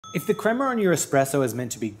If the crema on your espresso is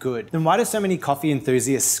meant to be good, then why do so many coffee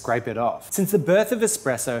enthusiasts scrape it off? Since the birth of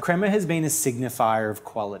espresso, crema has been a signifier of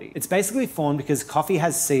quality. It's basically formed because coffee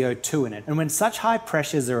has CO2 in it, and when such high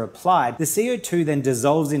pressures are applied, the CO2 then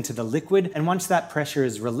dissolves into the liquid, and once that pressure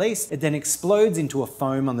is released, it then explodes into a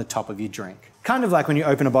foam on the top of your drink. Kind of like when you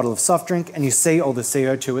open a bottle of soft drink and you see all the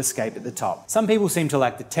CO2 escape at the top. Some people seem to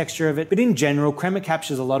like the texture of it, but in general, crema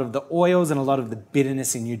captures a lot of the oils and a lot of the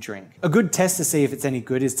bitterness in your drink. A good test to see if it's any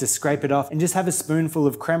good is to scrape it off and just have a spoonful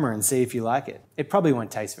of crema and see if you like it. It probably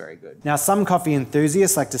won't taste very good. Now, some coffee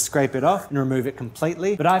enthusiasts like to scrape it off and remove it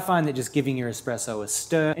completely, but I find that just giving your espresso a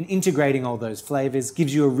stir and integrating all those flavors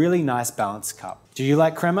gives you a really nice balanced cup. Do you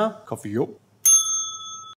like crema? Coffee up.